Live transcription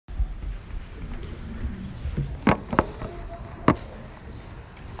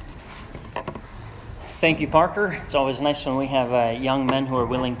Thank you, Parker. It's always nice when we have young men who are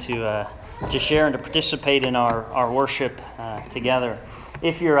willing to share and to participate in our worship together.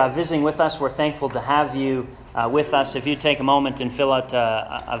 If you're visiting with us, we're thankful to have you with us. If you take a moment and fill out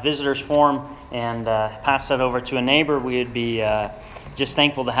a visitor's form and pass that over to a neighbor, we would be just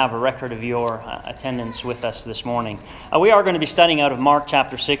thankful to have a record of your attendance with us this morning. We are going to be studying out of Mark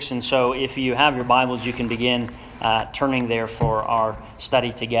chapter 6, and so if you have your Bibles, you can begin turning there for our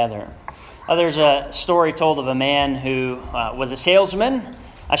study together. There's a story told of a man who was a salesman,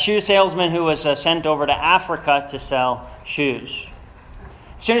 a shoe salesman who was sent over to Africa to sell shoes.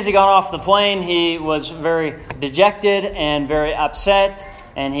 As soon as he got off the plane, he was very dejected and very upset,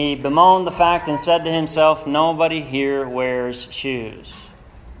 and he bemoaned the fact and said to himself, "Nobody here wears shoes."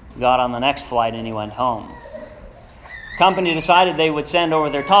 Got on the next flight and he went home. The company decided they would send over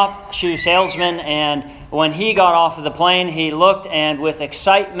their top shoe salesman, and when he got off of the plane, he looked and with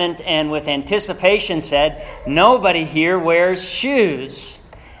excitement and with anticipation said, "Nobody here wears shoes,"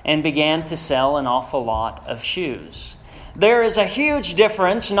 and began to sell an awful lot of shoes. There is a huge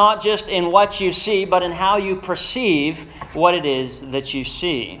difference, not just in what you see, but in how you perceive what it is that you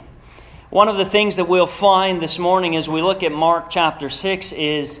see. One of the things that we'll find this morning as we look at Mark chapter 6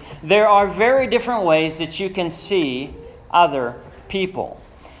 is there are very different ways that you can see other people.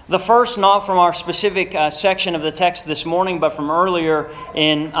 The first, not from our specific section of the text this morning, but from earlier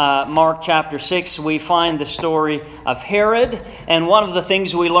in Mark chapter 6, we find the story of Herod. And one of the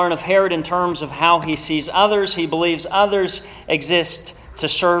things we learn of Herod in terms of how he sees others, he believes others exist to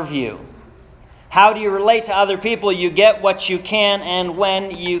serve you. How do you relate to other people? You get what you can and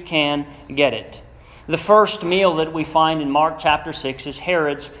when you can get it. The first meal that we find in Mark chapter 6 is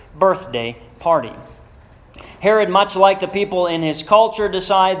Herod's birthday party. Herod, much like the people in his culture,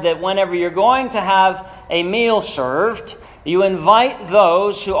 decide that whenever you're going to have a meal served, you invite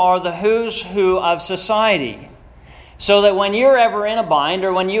those who are the who's who of society, so that when you're ever in a bind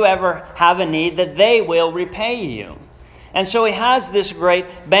or when you ever have a need, that they will repay you. And so he has this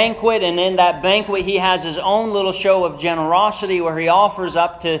great banquet, and in that banquet he has his own little show of generosity where he offers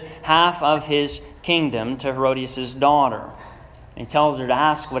up to half of his kingdom to Herodias' daughter. He tells her to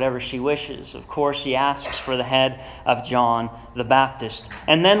ask whatever she wishes. Of course, he asks for the head of John the Baptist.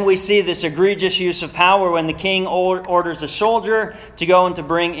 And then we see this egregious use of power when the king orders a soldier to go and to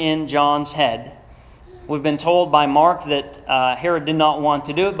bring in John's head. We've been told by Mark that Herod did not want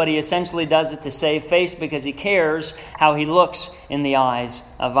to do it, but he essentially does it to save face because he cares how he looks in the eyes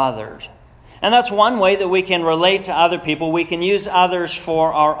of others. And that's one way that we can relate to other people. We can use others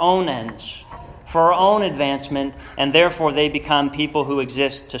for our own ends, for our own advancement, and therefore they become people who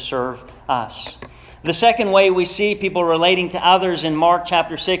exist to serve us. The second way we see people relating to others in Mark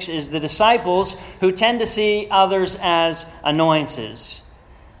chapter 6 is the disciples who tend to see others as annoyances.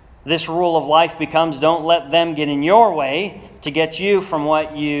 This rule of life becomes, don't let them get in your way to get you from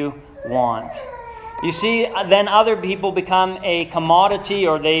what you want. You see, then other people become a commodity,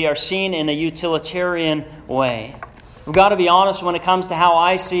 or they are seen in a utilitarian way. We've got to be honest when it comes to how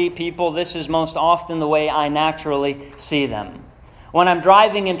I see people. This is most often the way I naturally see them. When I'm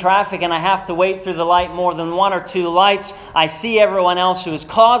driving in traffic and I have to wait through the light more than one or two lights, I see everyone else who has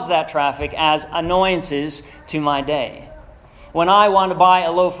caused that traffic as annoyances to my day. When I want to buy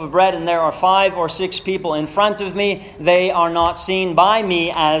a loaf of bread and there are 5 or 6 people in front of me, they are not seen by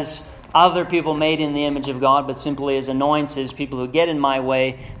me as other people made in the image of God, but simply as annoyances, people who get in my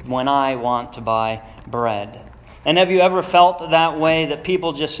way when I want to buy bread. And have you ever felt that way, that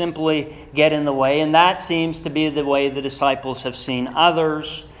people just simply get in the way? And that seems to be the way the disciples have seen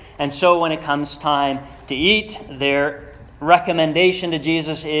others. And so when it comes time to eat, their recommendation to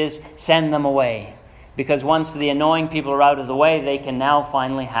Jesus is send them away. Because once the annoying people are out of the way, they can now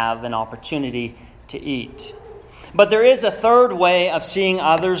finally have an opportunity to eat. But there is a third way of seeing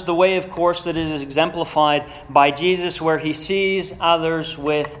others, the way, of course, that is exemplified by Jesus, where he sees others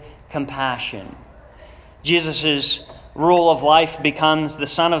with compassion. Jesus' rule of life becomes the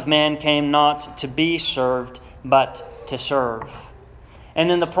Son of Man came not to be served, but to serve. And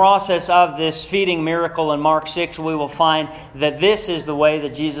in the process of this feeding miracle in Mark 6, we will find that this is the way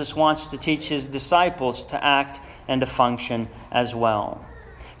that Jesus wants to teach his disciples to act and to function as well.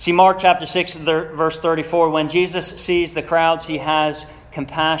 See, Mark chapter 6, verse 34, when Jesus sees the crowds, he has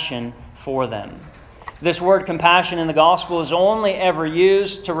compassion for them. This word compassion in the gospel is only ever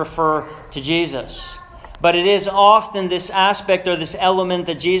used to refer to Jesus. But it is often this aspect or this element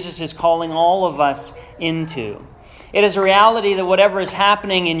that Jesus is calling all of us into. It is a reality that whatever is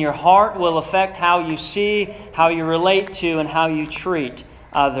happening in your heart will affect how you see, how you relate to, and how you treat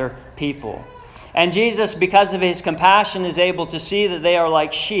other people. And Jesus, because of his compassion, is able to see that they are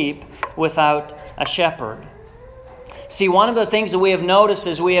like sheep without a shepherd. See, one of the things that we have noticed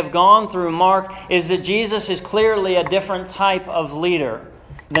as we have gone through Mark is that Jesus is clearly a different type of leader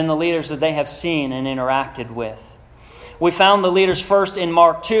than the leaders that they have seen and interacted with. We found the leaders first in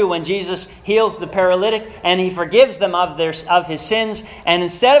Mark 2 when Jesus heals the paralytic and he forgives them of his sins. And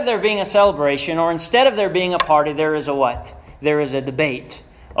instead of there being a celebration or instead of there being a party, there is a what? There is a debate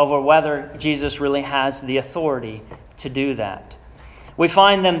over whether Jesus really has the authority to do that. We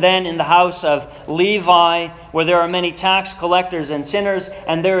find them then in the house of Levi, where there are many tax collectors and sinners,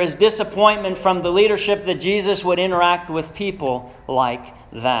 and there is disappointment from the leadership that Jesus would interact with people like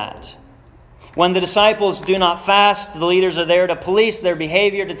that. When the disciples do not fast, the leaders are there to police their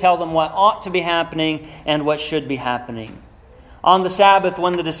behavior, to tell them what ought to be happening and what should be happening. On the Sabbath,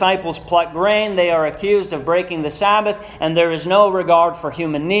 when the disciples pluck grain, they are accused of breaking the Sabbath, and there is no regard for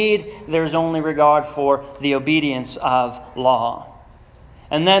human need. There is only regard for the obedience of law.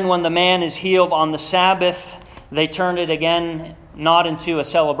 And then when the man is healed on the Sabbath, they turn it again not into a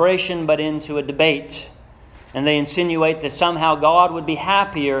celebration, but into a debate. And they insinuate that somehow God would be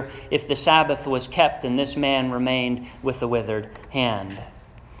happier if the Sabbath was kept and this man remained with the withered hand.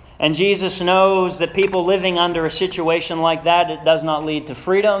 And Jesus knows that people living under a situation like that, it does not lead to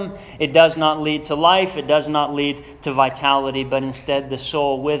freedom, it does not lead to life, it does not lead to vitality, but instead the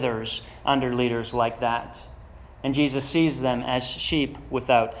soul withers under leaders like that. And Jesus sees them as sheep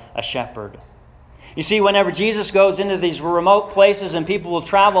without a shepherd. You see, whenever Jesus goes into these remote places and people will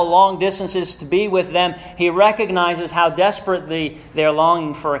travel long distances to be with them, he recognizes how desperately they're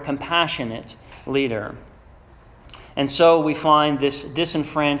longing for a compassionate leader. And so we find this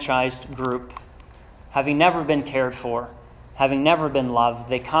disenfranchised group, having never been cared for, having never been loved,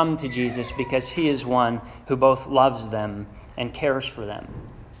 they come to Jesus because he is one who both loves them and cares for them.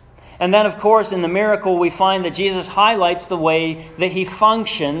 And then, of course, in the miracle, we find that Jesus highlights the way that he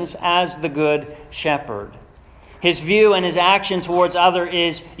functions as the good shepherd. His view and his action towards others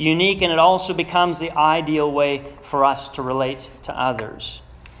is unique, and it also becomes the ideal way for us to relate to others.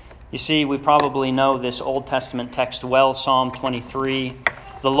 You see, we probably know this Old Testament text well, Psalm 23.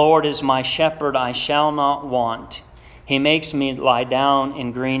 The Lord is my shepherd, I shall not want. He makes me lie down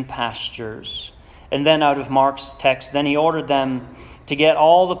in green pastures. And then out of Mark's text, then he ordered them to get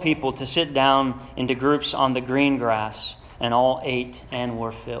all the people to sit down into groups on the green grass, and all ate and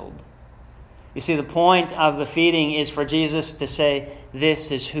were filled. You see, the point of the feeding is for Jesus to say,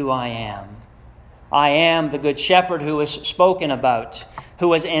 this is who I am. I am the good shepherd who was spoken about, who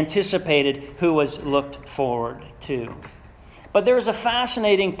was anticipated, who was looked forward to. But there is a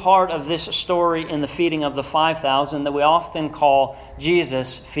fascinating part of this story in the feeding of the 5,000 that we often call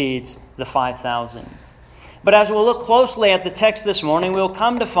Jesus feeds the 5,000. But as we'll look closely at the text this morning, we'll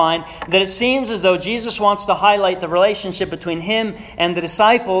come to find that it seems as though Jesus wants to highlight the relationship between him and the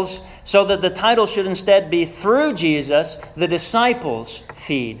disciples, so that the title should instead be, through Jesus, the disciples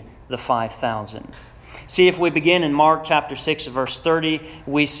feed the 5,000. See, if we begin in Mark chapter 6, verse 30,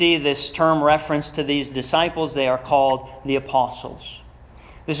 we see this term reference to these disciples. They are called the apostles.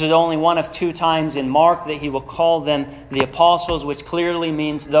 This is only one of two times in Mark that he will call them the apostles, which clearly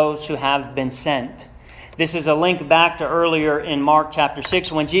means those who have been sent. This is a link back to earlier in Mark chapter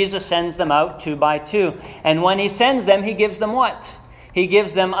 6 when Jesus sends them out 2 by 2. And when he sends them, he gives them what? He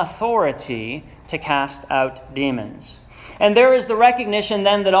gives them authority to cast out demons. And there is the recognition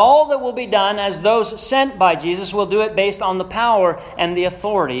then that all that will be done as those sent by Jesus will do it based on the power and the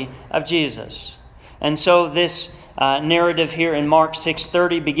authority of Jesus. And so this narrative here in Mark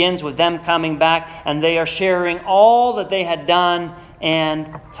 6:30 begins with them coming back, and they are sharing all that they had done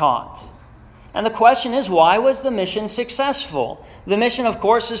and taught. And the question is, why was the mission successful? The mission, of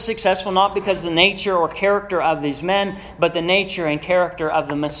course, is successful not because the nature or character of these men, but the nature and character of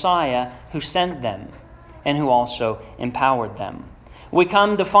the Messiah who sent them and who also empowered them. We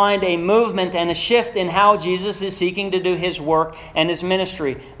come to find a movement and a shift in how Jesus is seeking to do his work and his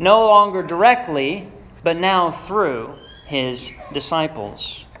ministry, no longer directly, but now through his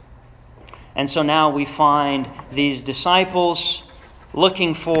disciples. And so now we find these disciples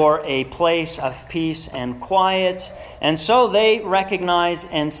looking for a place of peace and quiet. And so they recognize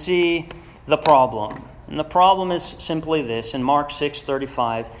and see the problem. And the problem is simply this. In Mark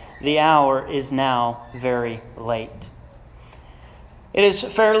 6:35, the hour is now very late. It is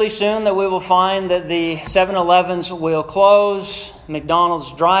fairly soon that we will find that the 7-Elevens will close,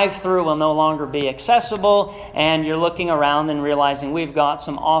 McDonald's drive-thru will no longer be accessible, and you're looking around and realizing we've got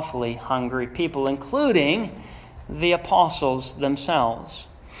some awfully hungry people, including the apostles themselves.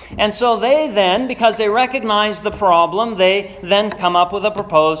 And so they then, because they recognize the problem, they then come up with a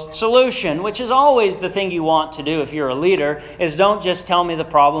proposed solution, which is always the thing you want to do if you're a leader, is don't just tell me the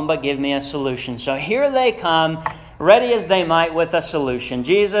problem, but give me a solution. So here they come, ready as they might, with a solution.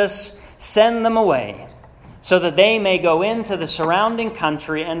 Jesus, send them away so that they may go into the surrounding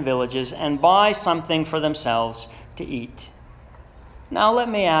country and villages and buy something for themselves to eat. Now, let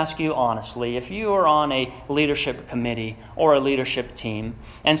me ask you honestly, if you are on a leadership committee or a leadership team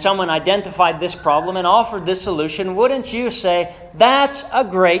and someone identified this problem and offered this solution, wouldn't you say, that's a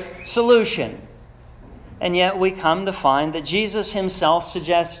great solution? And yet we come to find that Jesus himself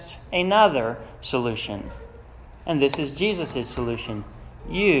suggests another solution. And this is Jesus' solution.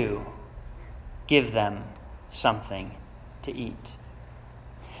 You give them something to eat.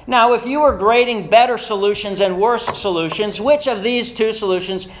 Now, if you were grading better solutions and worse solutions, which of these two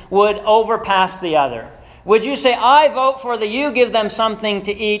solutions would overpass the other? Would you say, I vote for the you give them something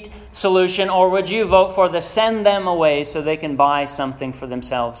to eat solution, or would you vote for the send them away so they can buy something for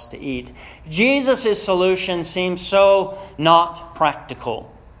themselves to eat? Jesus' solution seems so not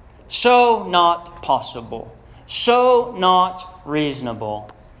practical, so not possible, so not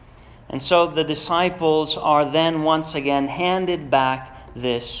reasonable. And so the disciples are then once again handed back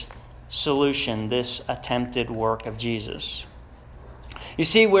this solution, this attempted work of Jesus. You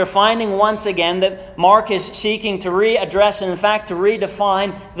see, we're finding once again that Mark is seeking to readdress and in fact to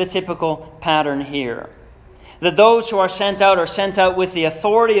redefine the typical pattern here. That those who are sent out with the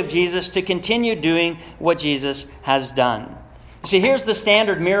authority of Jesus to continue doing what Jesus has done. You see, here's the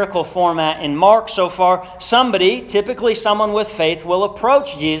standard miracle format in Mark so far. Somebody, typically someone with faith, will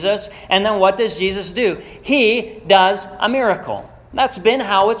approach Jesus, and then what does Jesus do? He does a miracle. That's been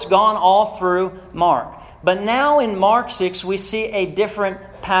how it's gone all through Mark. But now in Mark 6, we see a different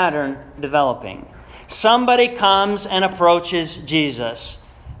pattern developing. Somebody comes and approaches Jesus.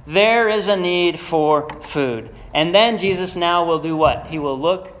 There is a need for food. And then Jesus now will do what? He will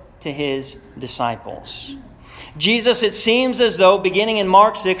look to his disciples. Jesus, it seems as though, beginning in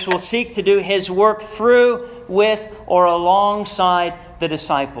Mark 6, will seek to do his work through, with, or alongside the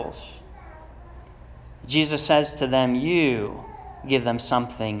disciples. Jesus says to them, you give them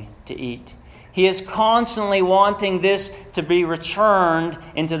something to eat. He is constantly wanting this to be returned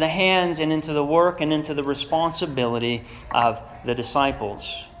into the hands and into the work and into the responsibility of the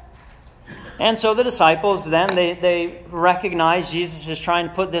disciples. And so the disciples then, they recognize Jesus is trying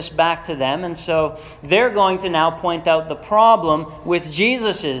to put this back to them. And so they're going to now point out the problem with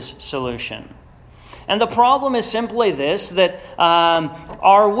Jesus' solution. And the problem is simply this, that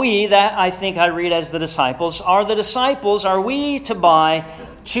are we, that I think I read as the disciples, are we to buy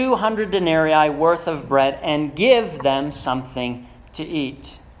 200 denarii worth of bread and give them something to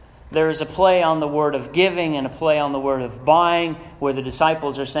eat? There is a play on the word of giving and a play on the word of buying, where the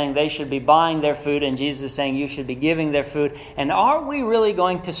disciples are saying they should be buying their food and Jesus is saying you should be giving their food. And are we really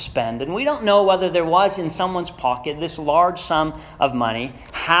going to spend? And we don't know whether there was in someone's pocket this large sum of money,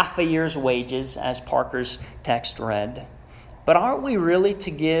 half a year's wages, as Parker's text read. But are we really to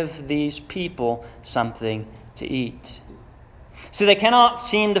give these people something to eat? See, they cannot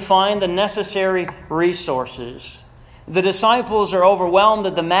seem to find the necessary resources. The disciples are overwhelmed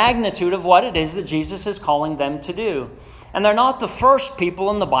at the magnitude of what it is that Jesus is calling them to do. And they're not the first people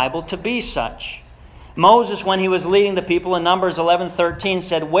in the Bible to be such. Moses, when he was leading the people in Numbers 11:13,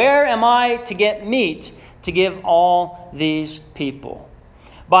 said, where am I to get meat to give all these people?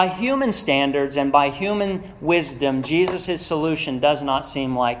 By human standards and by human wisdom, Jesus' solution does not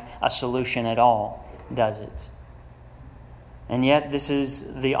seem like a solution at all, does it? And yet this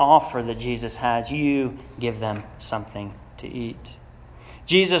is the offer that Jesus has. You give them something to eat.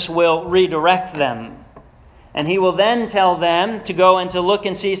 Jesus will redirect them. And he will then tell them to go and to look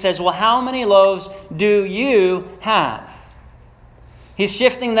and see. He says, well, how many loaves do you have? He's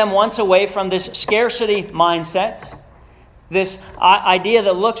shifting them once away from this scarcity mindset, this idea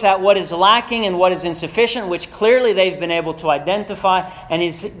that looks at what is lacking and what is insufficient, which clearly they've been able to identify. And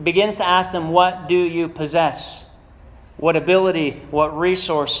he begins to ask them, what do you possess? What ability, what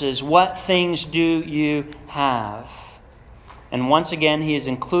resources, what things do you have? And once again, he has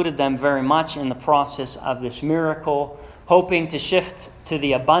included them very much in the process of this miracle, hoping to shift to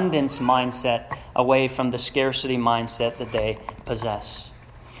the abundance mindset away from the scarcity mindset that they possess.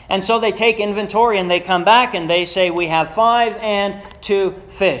 And so they take inventory and they come back and they say, we have 5 and 2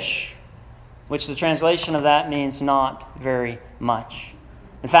 fish, which the translation of that means not very much.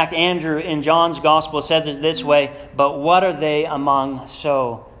 In fact, Andrew in John's Gospel says it this way, but what are they among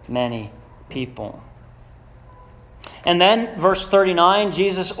so many people? And then, verse 39,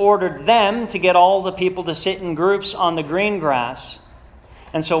 Jesus ordered them to get all the people to sit in groups on the green grass.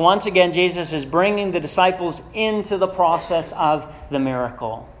 And so once again, Jesus is bringing the disciples into the process of the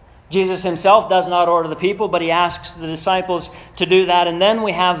miracle. Jesus himself does not order the people, but he asks the disciples to do that. And then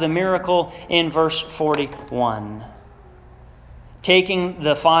we have the miracle in verse 41. Taking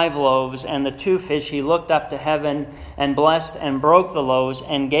the 5 loaves and the 2 fish, he looked up to heaven and blessed and broke the loaves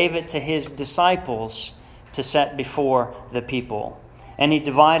and gave it to his disciples to set before the people. And he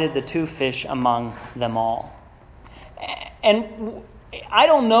divided the 2 fish among them all. And I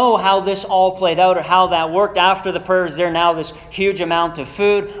don't know how this all played out or how that worked. After the prayer, is there now this huge amount of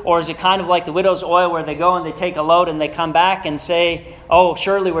food? Or is it kind of like the widow's oil where they go and they take a load and they come back and say, oh,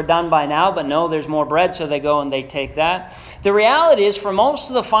 surely we're done by now, but no, there's more bread, so they go and they take that. The reality is, for most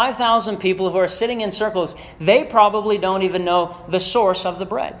of the 5,000 people who are sitting in circles, they probably don't even know the source of the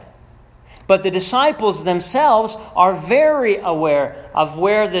bread. But the disciples themselves are very aware of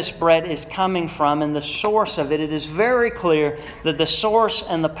where this bread is coming from and the source of it. It is very clear that the source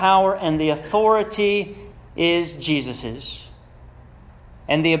and the power and the authority is Jesus's.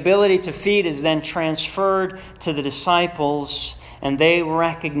 And the ability to feed is then transferred to the disciples, and they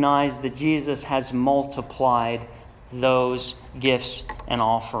recognize that Jesus has multiplied those gifts and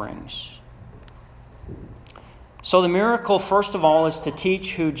offerings. So the miracle, first of all, is to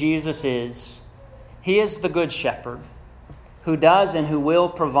teach who Jesus is. He is the Good Shepherd who does and who will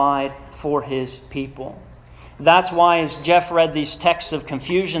provide for his people. That's why, as Jeff read these texts of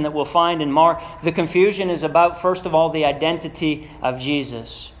confusion that we'll find in Mark, the confusion is about, first of all, the identity of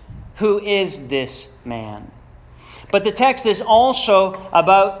Jesus. Who is this man? But the text is also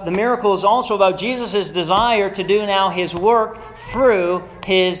about, the miracle is also about Jesus' desire to do now his work through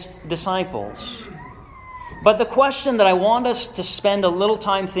his disciples. But the question that I want us to spend a little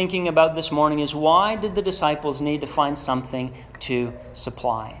time thinking about this morning is, why did the disciples need to find something to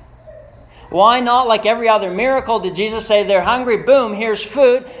supply? Why not, like every other miracle, did Jesus say, they're hungry, boom, here's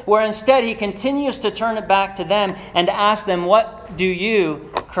food, where instead he continues to turn it back to them and to ask them, what do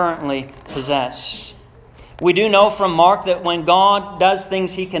you currently possess? We do know from Mark that when God does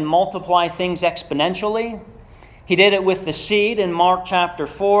things, he can multiply things exponentially. He did it with the seed in Mark chapter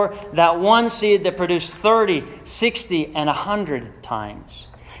 4, that one seed that produced 30, 60, and 100 times.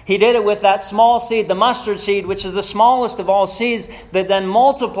 He did it with that small seed, the mustard seed, which is the smallest of all seeds, that then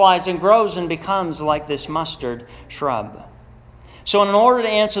multiplies and grows and becomes like this mustard shrub. So in order to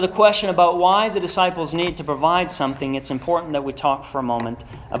answer the question about why the disciples need to provide something, it's important that we talk for a moment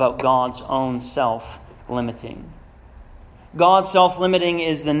about God's own self-limiting. God's self-limiting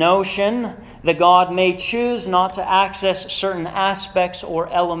is the notion that God may choose not to access certain aspects or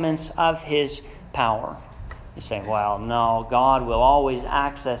elements of his power. You say, well, no, God will always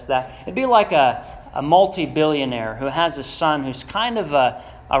access that. It'd be like a multi-billionaire who has a son who's kind of a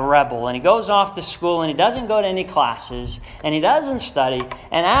rebel, and he goes off to school and he doesn't go to any classes and he doesn't study,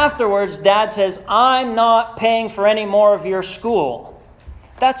 and afterwards dad says, I'm not paying for any more of your school.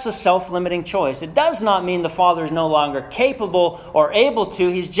 That's a self-limiting choice. It does not mean the father is no longer capable or able to.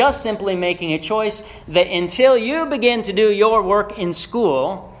 He's just simply making a choice that until you begin to do your work in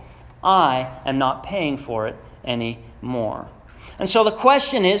school, I am not paying for it anymore. And so the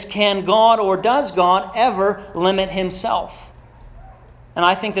question is, can God or does God ever limit himself? And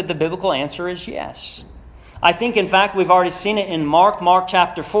I think that the biblical answer is yes. I think, in fact, we've already seen it in Mark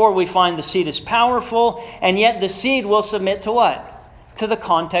chapter 4. We find the seed is powerful, and yet the seed will submit to what? To the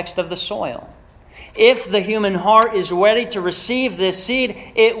context of the soil. If the human heart is ready to receive this seed,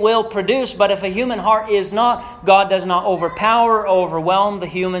 it will produce. But if a human heart is not, God does not overpower or overwhelm the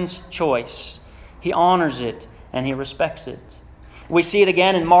human's choice. He honors it and he respects it. We see it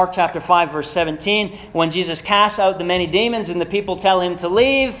again in Mark chapter 5, verse 17, when Jesus casts out the many demons and the people tell him to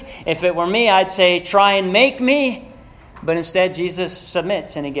leave. If it were me, I'd say, try and make me. But instead, Jesus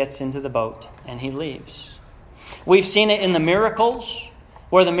submits and he gets into the boat and he leaves. We've seen it in the miracles,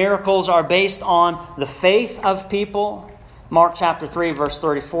 where the miracles are based on the faith of people. Mark chapter 3, verse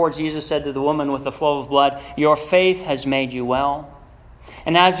 34, Jesus said to the woman with the flow of blood, your faith has made you well.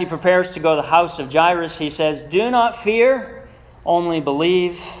 And as he prepares to go to the house of Jairus, he says, do not fear, only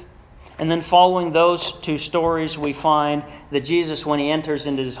believe. And then following those two stories, we find that Jesus, when he enters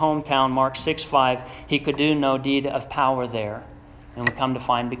into his hometown, Mark 6:5, he could do no deed of power there. And we come to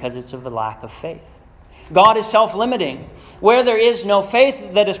find because it's of the lack of faith. God is self-limiting. Where there is no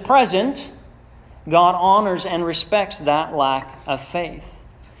faith that is present, God honors and respects that lack of faith.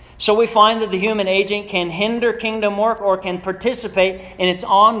 So we find that the human agent can hinder kingdom work or can participate in its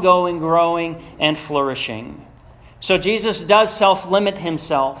ongoing growing and flourishing. So Jesus does self-limit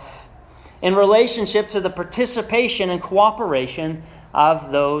himself in relationship to the participation and cooperation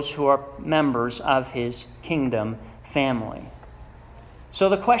of those who are members of his kingdom family. So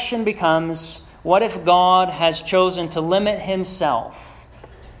the question becomes, what if God has chosen to limit Himself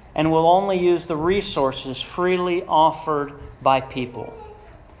and will only use the resources freely offered by people?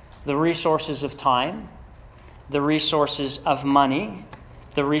 The resources of time, the resources of money,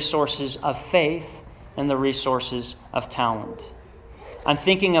 the resources of faith, and the resources of talent. I'm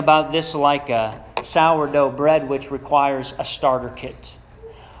thinking about this like a sourdough bread which requires a starter kit.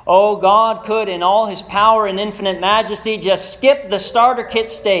 Oh, God could, in all His power and infinite majesty, just skip the starter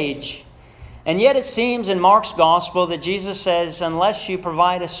kit stage. And yet it seems in Mark's gospel that Jesus says, unless you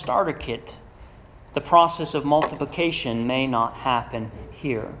provide a starter kit, the process of multiplication may not happen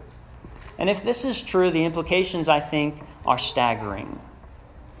here. And if this is true, the implications, I think, are staggering.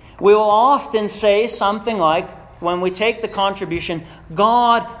 We will often say something like, when we take the contribution,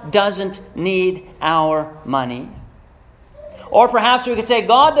 God doesn't need our money. Or perhaps we could say,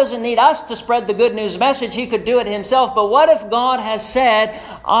 God doesn't need us to spread the good news message. He could do it Himself. But what if God has said,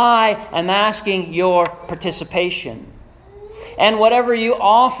 I am asking your participation? And whatever you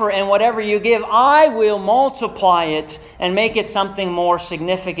offer and whatever you give, I will multiply it and make it something more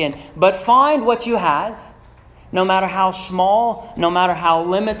significant. But find what you have, no matter how small, no matter how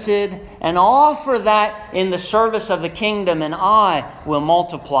limited, and offer that in the service of the kingdom, and I will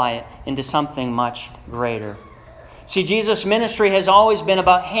multiply it into something much greater. See, Jesus' ministry has always been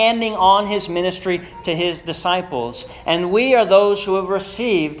about handing on His ministry to His disciples. And we are those who have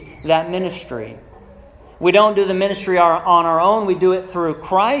received that ministry. We don't do the ministry on our own. We do it through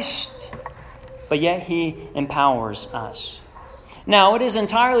Christ. But yet He empowers us. Now, it is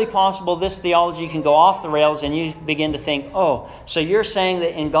entirely possible this theology can go off the rails and you begin to think, oh, so you're saying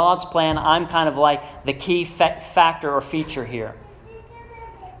that in God's plan, I'm kind of like the key factor or feature here.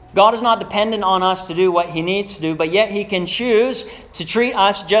 God is not dependent on us to do what He needs to do, but yet He can choose to treat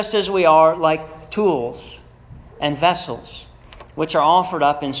us just as we are, like tools and vessels, which are offered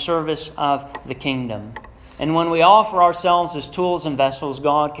up in service of the kingdom. And when we offer ourselves as tools and vessels,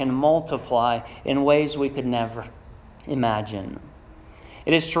 God can multiply in ways we could never imagine.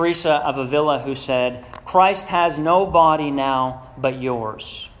 It is Teresa of Avila who said, Christ has no body now but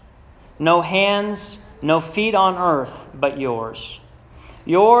yours. No hands, no feet on earth but yours.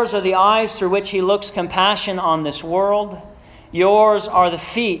 Yours are the eyes through which He looks compassion on this world. Yours are the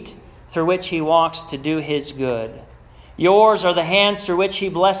feet through which He walks to do His good. Yours are the hands through which He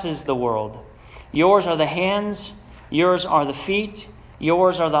blesses the world. Yours are the hands, yours are the feet,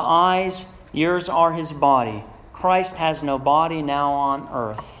 yours are the eyes, yours are His body. Christ has no body now on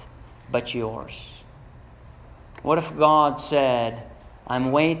earth but yours. What if God said,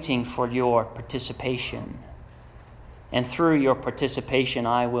 I'm waiting for your participation? And through your participation,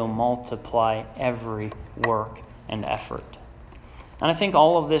 I will multiply every work and effort. And I think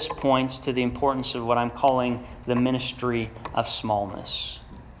all of this points to the importance of what I'm calling the ministry of smallness.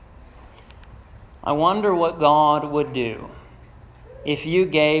 I wonder what God would do if you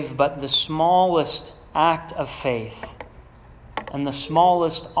gave but the smallest act of faith and the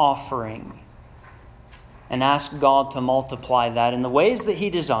smallest offering and asked God to multiply that in the ways that He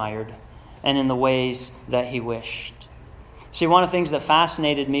desired and in the ways that He wished. See, one of the things that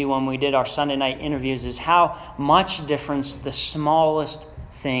fascinated me when we did our Sunday night interviews is how much difference the smallest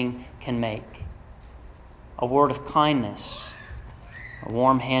thing can make. A word of kindness, a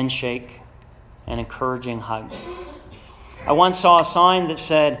warm handshake, an encouraging hug. I once saw a sign that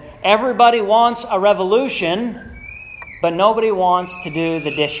said, everybody wants a revolution, but nobody wants to do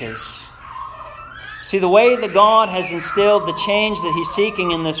the dishes. See, the way that God has instilled the change that He's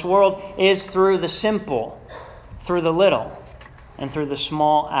seeking in this world is through the simple, through the little, and through the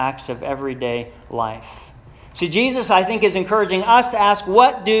small acts of everyday life. See, Jesus, I think, is encouraging us to ask,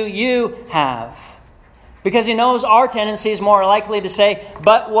 what do you have? Because He knows our tendency is more likely to say,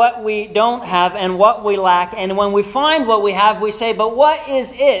 but what we don't have and what we lack. And when we find what we have, we say, but what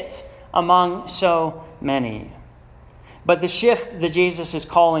is it among so many? But the shift that Jesus is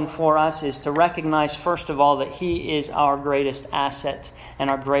calling for us is to recognize, first of all, that He is our greatest asset and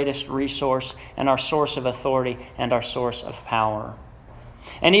our greatest resource and our source of authority and our source of power.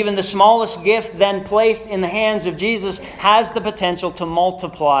 And even the smallest gift then placed in the hands of Jesus has the potential to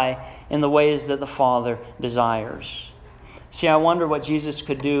multiply in the ways that the Father desires. See, I wonder what Jesus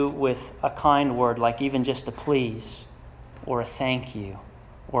could do with a kind word, like even just a please or a thank you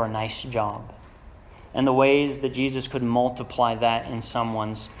or a nice job. And the ways that Jesus could multiply that in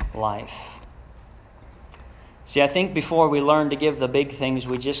someone's life. See, I think before we learn to give the big things,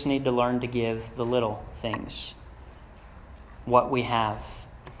 we just need to learn to give the little things, what we have.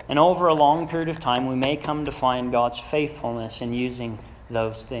 And over a long period of time, we may come to find God's faithfulness in using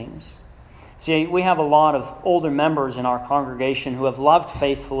those things. See, we have a lot of older members in our congregation who have loved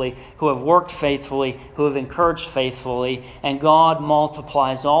faithfully, who have worked faithfully, who have encouraged faithfully, and God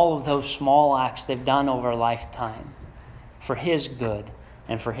multiplies all of those small acts they've done over a lifetime for His good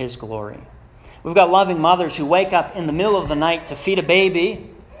and for His glory. We've got loving mothers who wake up in the middle of the night to feed a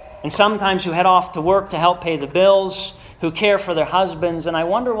baby, and sometimes who head off to work to help pay the bills, who care for their husbands, and I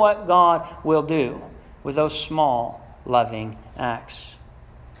wonder what God will do with those small, loving acts.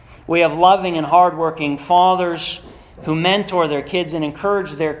 We have loving and hardworking fathers who mentor their kids and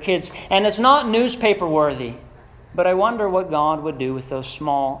encourage their kids. And it's not newspaper worthy, but I wonder what God would do with those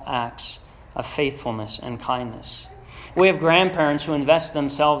small acts of faithfulness and kindness. We have grandparents who invest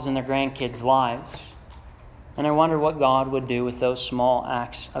themselves in their grandkids' lives. And I wonder what God would do with those small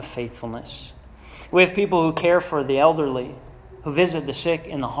acts of faithfulness. We have people who care for the elderly, who visit the sick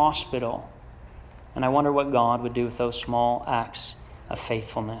in the hospital. And I wonder what God would do with those small acts of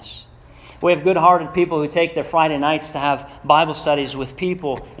faithfulness. We have good-hearted people who take their Friday nights to have Bible studies with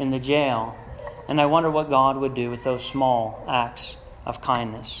people in the jail. And I wonder what God would do with those small acts of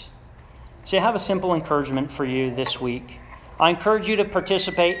kindness. See, I have a simple encouragement for you this week. I encourage you to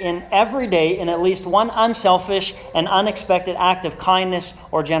participate in every day in at least one unselfish and unexpected act of kindness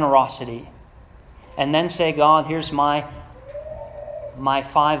or generosity. And then say, God, here's my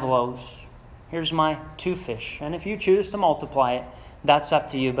 5 loaves. Here's my 2 fish. And if you choose to multiply it, that's up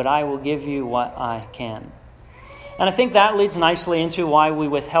to you, but I will give you what I can. And I think that leads nicely into why we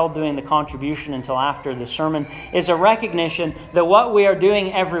withheld doing the contribution until after the sermon, is a recognition that what we are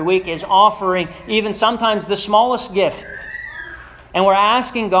doing every week is offering even sometimes the smallest gift. And we're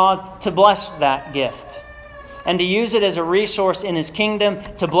asking God to bless that gift and to use it as a resource in His kingdom,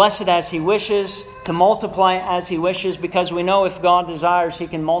 to bless it as He wishes, to multiply it as He wishes, because we know if God desires, He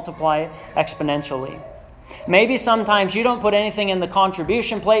can multiply it exponentially. Maybe sometimes you don't put anything in the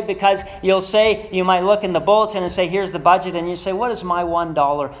contribution plate because you might look in the bulletin and say, here's the budget, and you say, what is my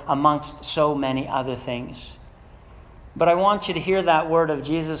 $1 amongst so many other things? But I want you to hear that word of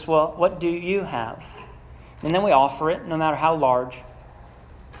Jesus, well, what do you have? And then we offer it, no matter how large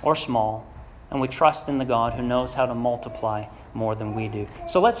or small, and we trust in the God who knows how to multiply more than we do.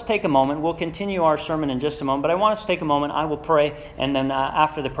 So let's take a moment. We'll continue our sermon in just a moment, but I want us to take a moment. I will pray, and then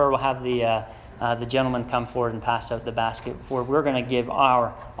after the prayer, we'll have the gentleman come forward and pass out the basket where we're going to give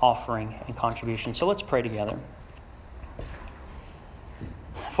our offering and contribution. So let's pray together.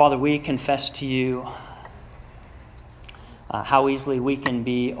 Father, we confess to you how easily we can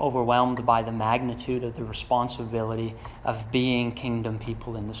be overwhelmed by the magnitude of the responsibility of being kingdom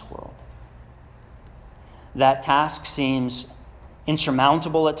people in this world. That task seems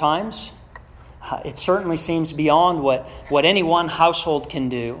insurmountable at times. It certainly seems beyond what any one household can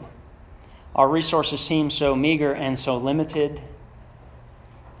do. Our resources seem so meager and so limited.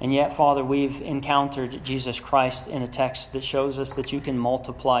 And yet, Father, we've encountered Jesus Christ in a text that shows us that you can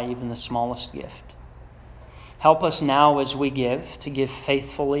multiply even the smallest gift. Help us now as we give, to give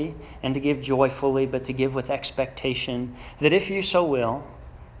faithfully and to give joyfully, but to give with expectation that if you so will,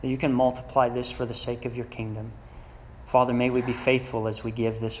 that you can multiply this for the sake of your kingdom. Father, may we be faithful as we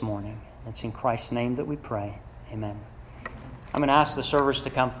give this morning. It's in Christ's name that we pray. Amen. I'm going to ask the servers to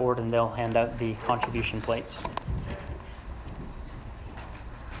come forward and they'll hand out the contribution plates.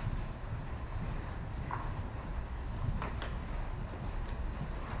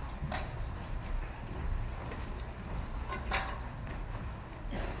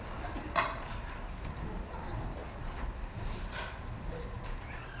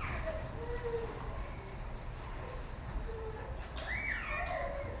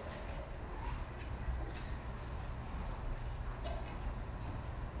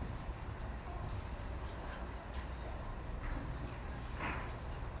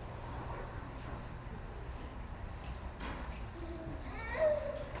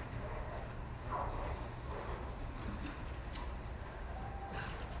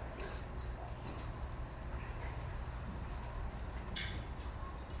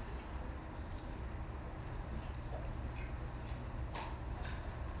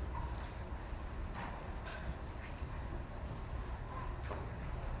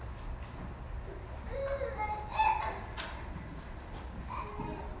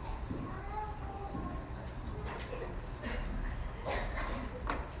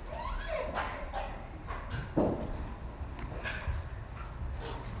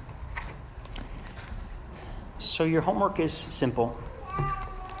 So your homework is simple.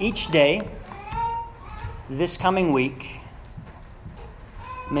 Each day, this coming week,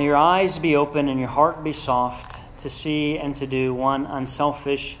 may your eyes be open and your heart be soft to see and to do one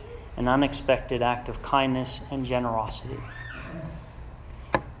unselfish and unexpected act of kindness and generosity.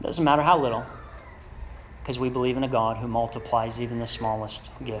 Doesn't matter how little, because we believe in a God who multiplies even the smallest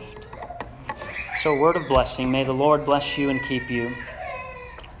gift. So, a word of blessing. May the Lord bless you and keep you.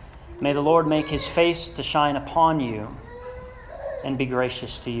 May the Lord make His face to shine upon you and be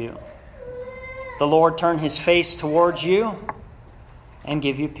gracious to you. The Lord turn His face towards you and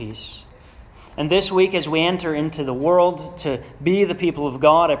give you peace. And this week, as we enter into the world to be the people of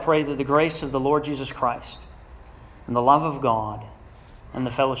God, I pray that the grace of the Lord Jesus Christ and the love of God and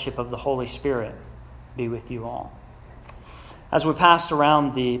the fellowship of the Holy Spirit be with you all. As we passed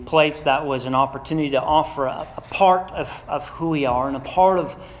around the plates, that was an opportunity to offer a part of who we are and a part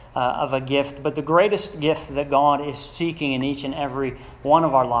of a gift. But the greatest gift that God is seeking in each and every one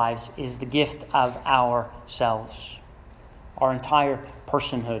of our lives is the gift of ourselves, our entire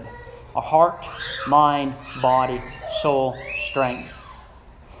personhood, our heart, mind, body, soul, strength.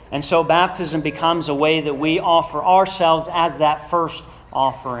 And so baptism becomes a way that we offer ourselves as that first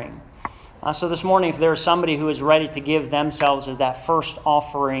offering. So this morning, if there is somebody who is ready to give themselves as that first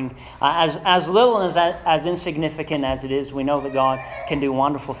offering, as little and as insignificant as it is, we know that God can do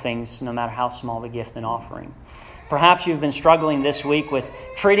wonderful things no matter how small the gift and offering. Perhaps you've been struggling this week with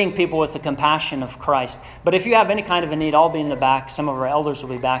treating people with the compassion of Christ. But if you have any kind of a need, I'll be in the back. Some of our elders will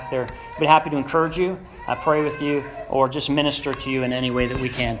be back there. I'll be happy to encourage you, pray with you, or just minister to you in any way that we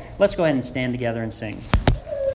can. Let's go ahead and stand together and sing.